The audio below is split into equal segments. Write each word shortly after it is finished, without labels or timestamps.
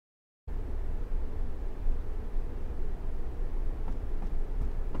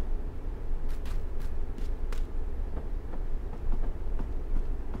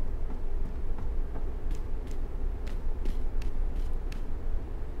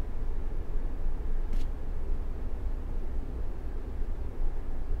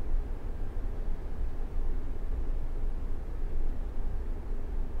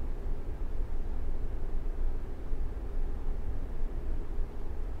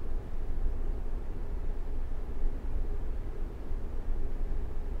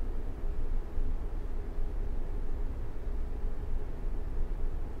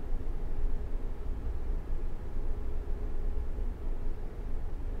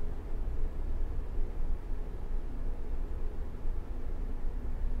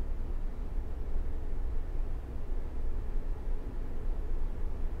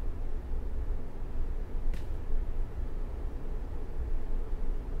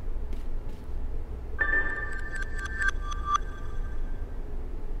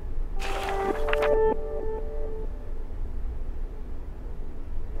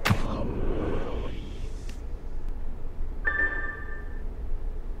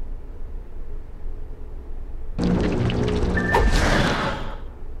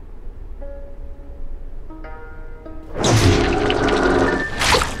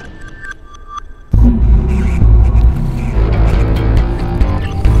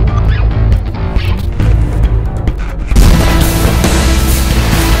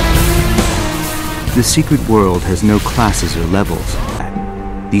The secret world has no classes or levels.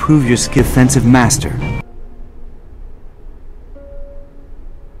 Prove your skill offensive master.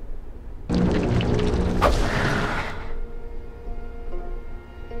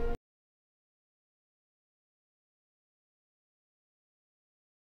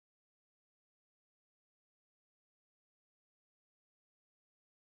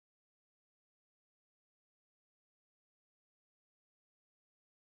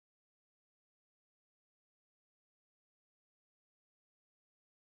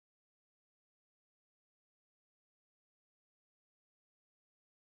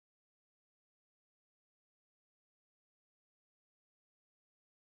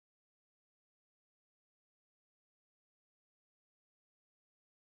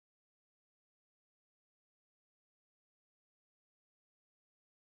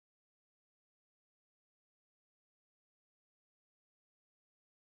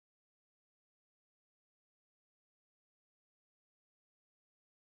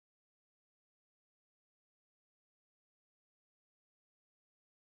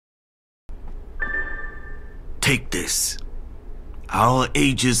 Take this. Our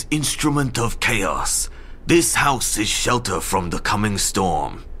age's instrument of chaos. This house is shelter from the coming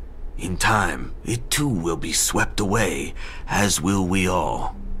storm. In time, it too will be swept away, as will we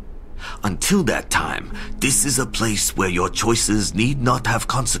all. Until that time, this is a place where your choices need not have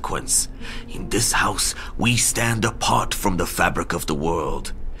consequence. In this house, we stand apart from the fabric of the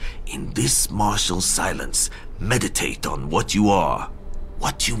world. In this martial silence, meditate on what you are,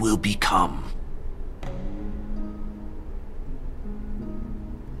 what you will become.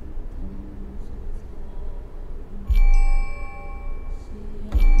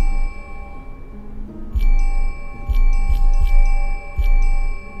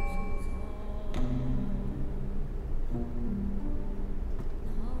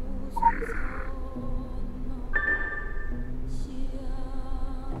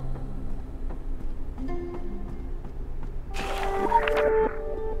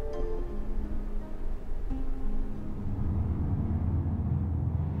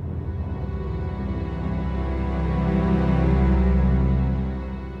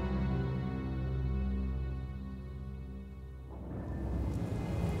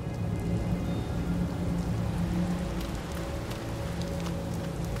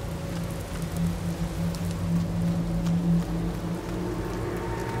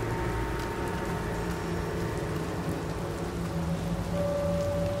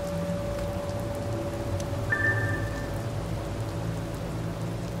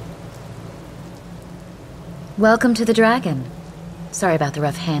 Welcome to the Dragon. Sorry about the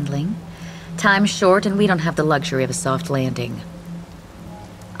rough handling. Time's short and we don't have the luxury of a soft landing.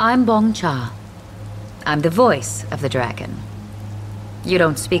 I'm Bong Cha. I'm the voice of the Dragon. You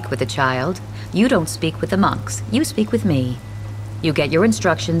don't speak with the child. You don't speak with the monks. You speak with me. You get your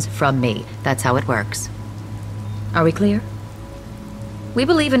instructions from me. That's how it works. Are we clear? We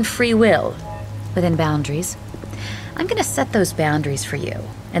believe in free will, within boundaries. I'm gonna set those boundaries for you,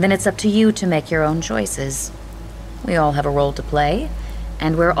 and then it's up to you to make your own choices. We all have a role to play,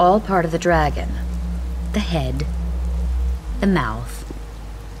 and we're all part of the Dragon. The head, the mouth,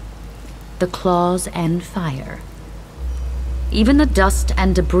 the claws and fire. Even the dust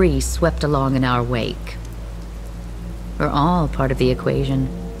and debris swept along in our wake. We're all part of the equation,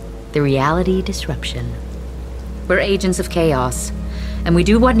 the reality disruption. We're agents of chaos, and we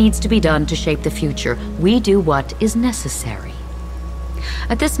do what needs to be done to shape the future. We do what is necessary.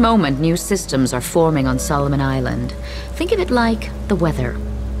 At this moment, new systems are forming on Solomon Island. Think of it like the weather.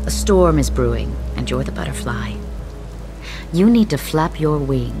 A storm is brewing, and you're the butterfly. You need to flap your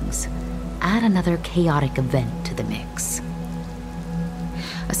wings. Add another chaotic event to the mix.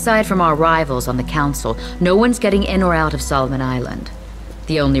 Aside from our rivals on the Council, no one's getting in or out of Solomon Island.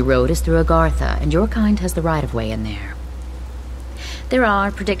 The only road is through Agartha, and your kind has the right-of-way in there. There are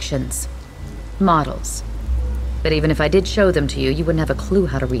predictions, models. But even if I did show them to you, you wouldn't have a clue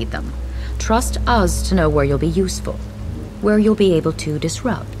how to read them. Trust us to know where you'll be useful, where you'll be able to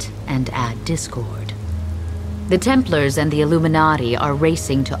disrupt and add discord. The Templars and the Illuminati are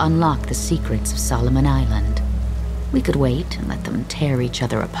racing to unlock the secrets of Solomon Island. We could wait and let them tear each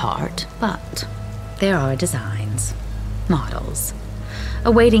other apart, but there are designs, models,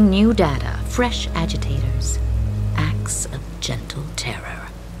 awaiting new data, fresh agitators, acts of gentle terror.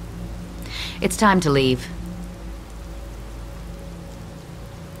 It's time to leave.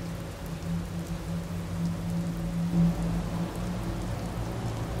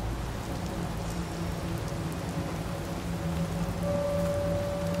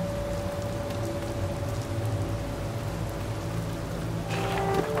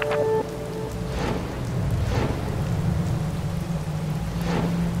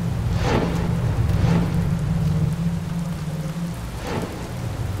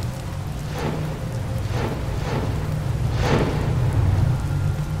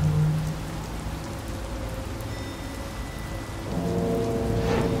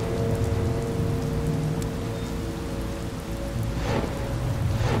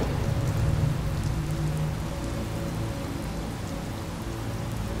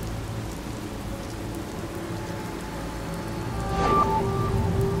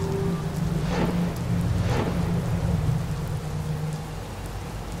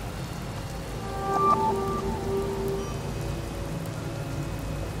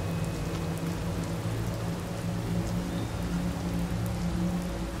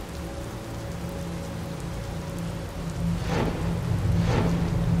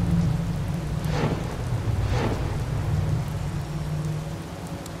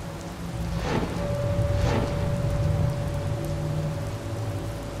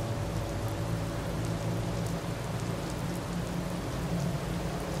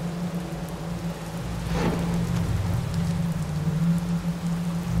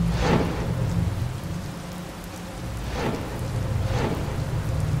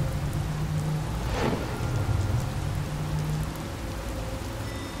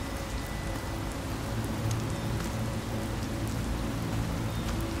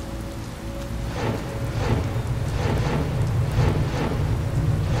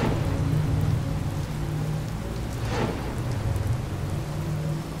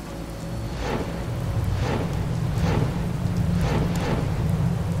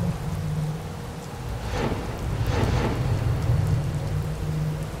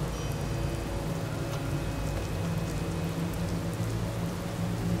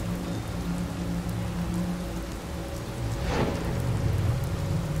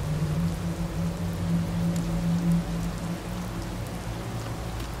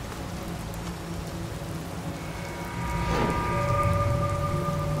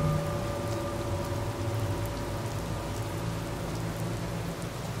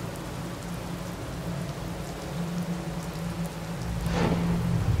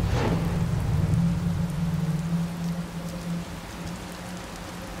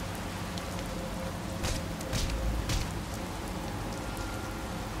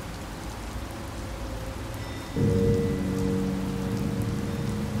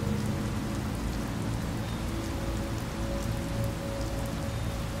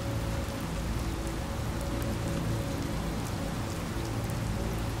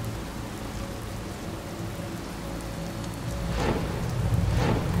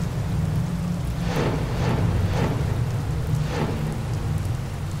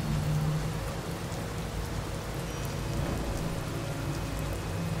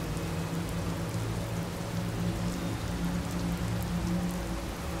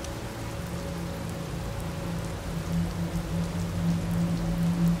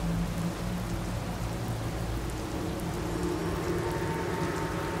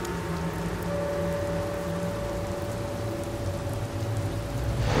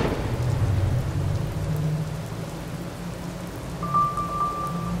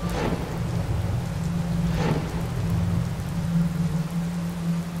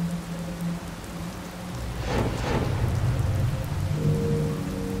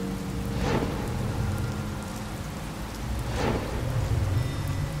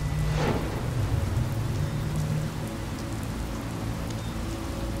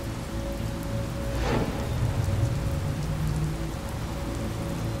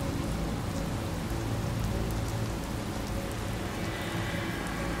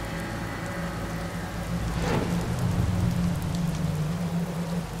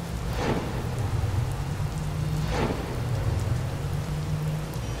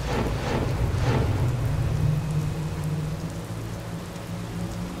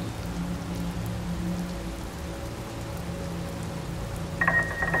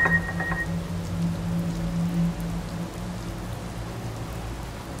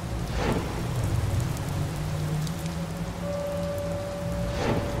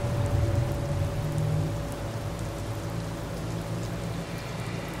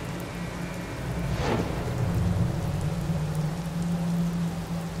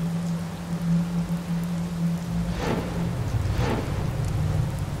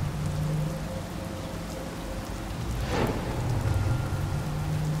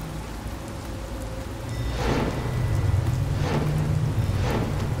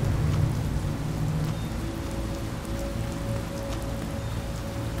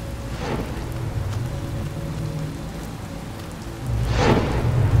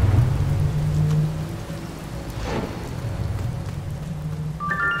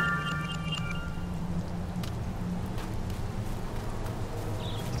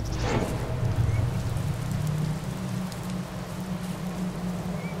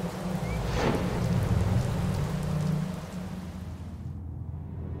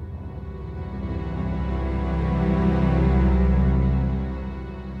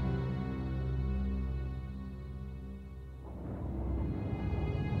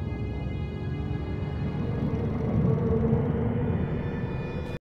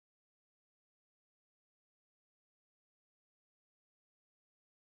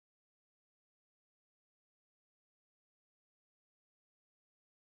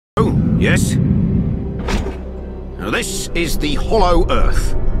 Yes? Now this is the Hollow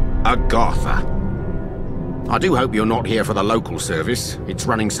Earth, Agartha. I do hope you're not here for the local service. It's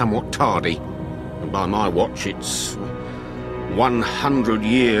running somewhat tardy. And by my watch, it's 100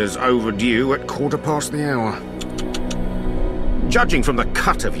 years overdue at 1:15. Judging from the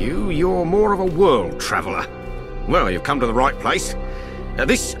cut of you, you're more of a world traveller. Well, you've come to the right place.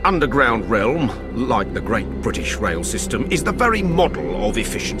 This underground realm, like the great British rail system, is the very model of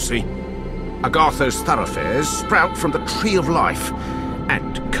efficiency. Agartha's thoroughfares sprout from the Tree of Life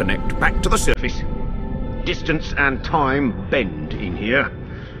and connect back to the surface. Distance and time bend in here.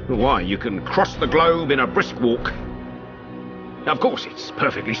 Why, you can cross the globe in a brisk walk. Of course, it's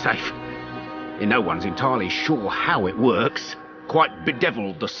perfectly safe. No one's entirely sure how it works. Quite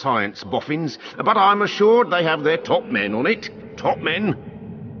bedeviled, the science boffins, but I'm assured they have their top men on it. Top men.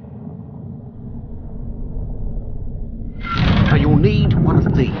 Now you'll need one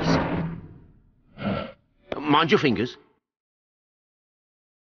of these. Mind your fingers.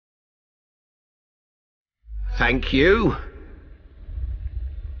 Thank you.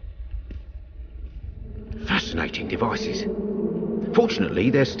 Fascinating devices. Fortunately,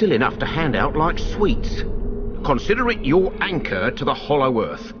 there's still enough to hand out like sweets. Consider it your anchor to the Hollow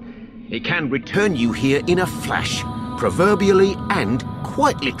Earth. It can return you here in a flash, proverbially and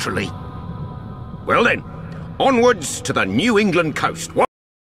quite literally. Well then, onwards to the New England coast. What?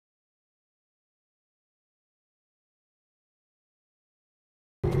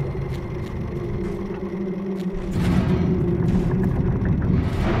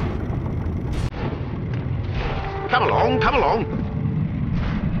 Come along, come along.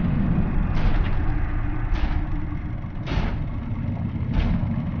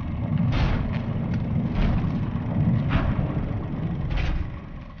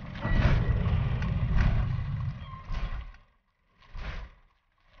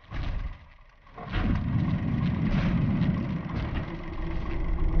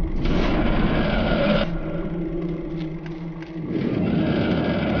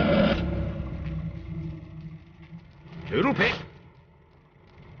 Doodle pip.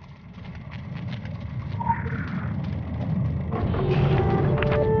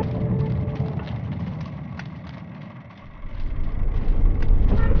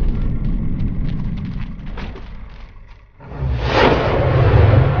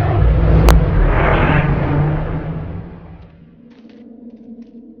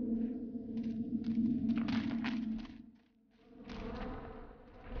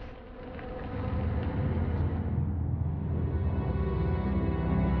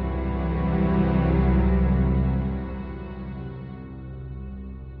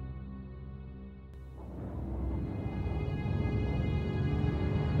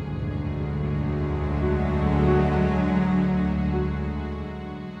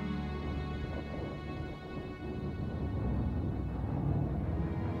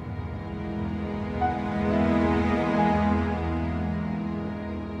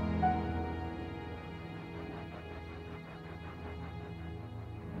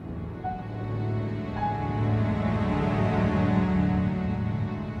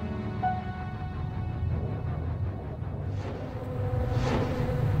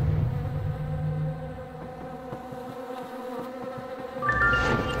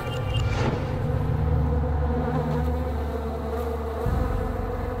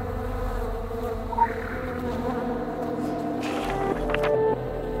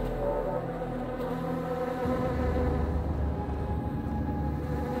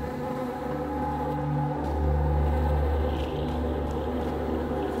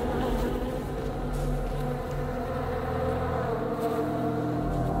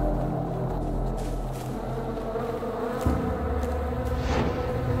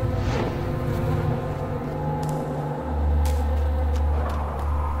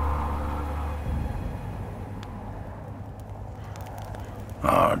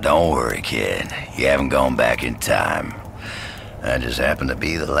 Oh, don't worry, kid. You haven't gone back in time. I just happen to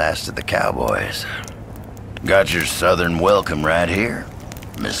be the last of the cowboys. Got your southern welcome right here.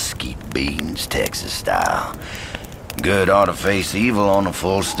 Mesquite beans, Texas style. Good ought to face evil on a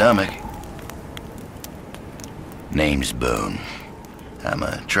full stomach. Name's Boone. I'm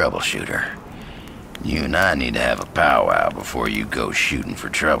a troubleshooter. You and I need to have a powwow before you go shooting for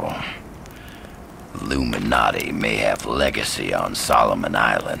trouble. Illuminati may have legacy on Solomon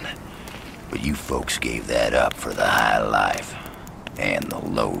Island, but you folks gave that up for the high life and the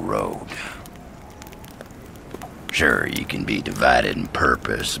low road. Sure, you can be divided in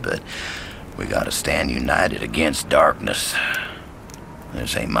purpose, but we gotta stand united against darkness.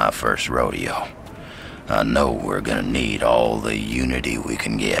 This ain't my first rodeo. I know we're gonna need all the unity we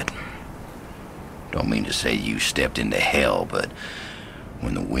can get. Don't mean to say you stepped into hell, but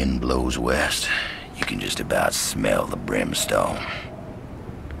when the wind blows west, you can just about smell the brimstone.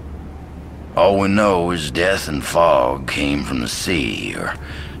 All we know is death and fog came from the sea, or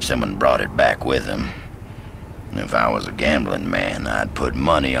someone brought it back with him. And if I was a gambling man, I'd put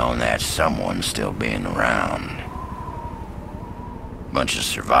money on that someone still being around. Bunch of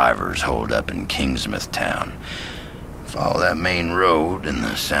survivors holed up in Kingsmouth town. Follow that main road and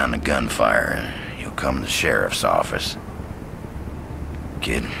the sound of gunfire, and you'll come to the sheriff's office.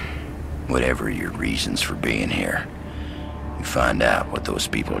 Kid, whatever your reasons for being here, you find out what those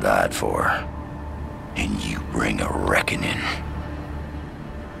people died for, and you bring a reckoning.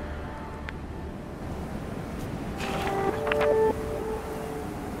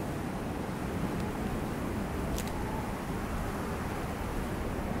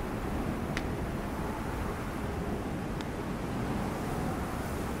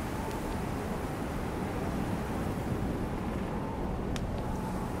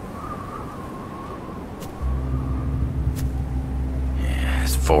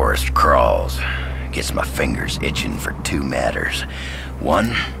 Forest crawls. Gets my fingers itching for two matters. One,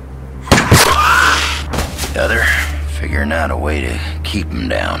 the other, figuring out a way to keep them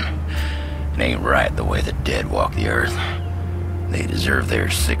down. It ain't right the way the dead walk the earth. They deserve their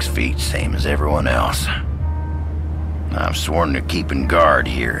 6 feet, same as everyone else. I'm sworn to keeping guard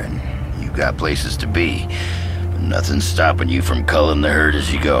here, and you've got places to be. But nothing's stopping you from culling the herd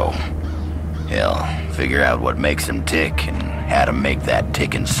as you go. Hell, figure out what makes them tick and how to make that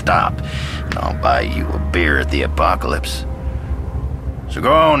ticking stop, and I'll buy you a beer at the apocalypse. So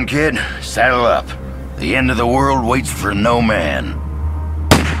go on, kid. Saddle up. The end of the world waits for no man.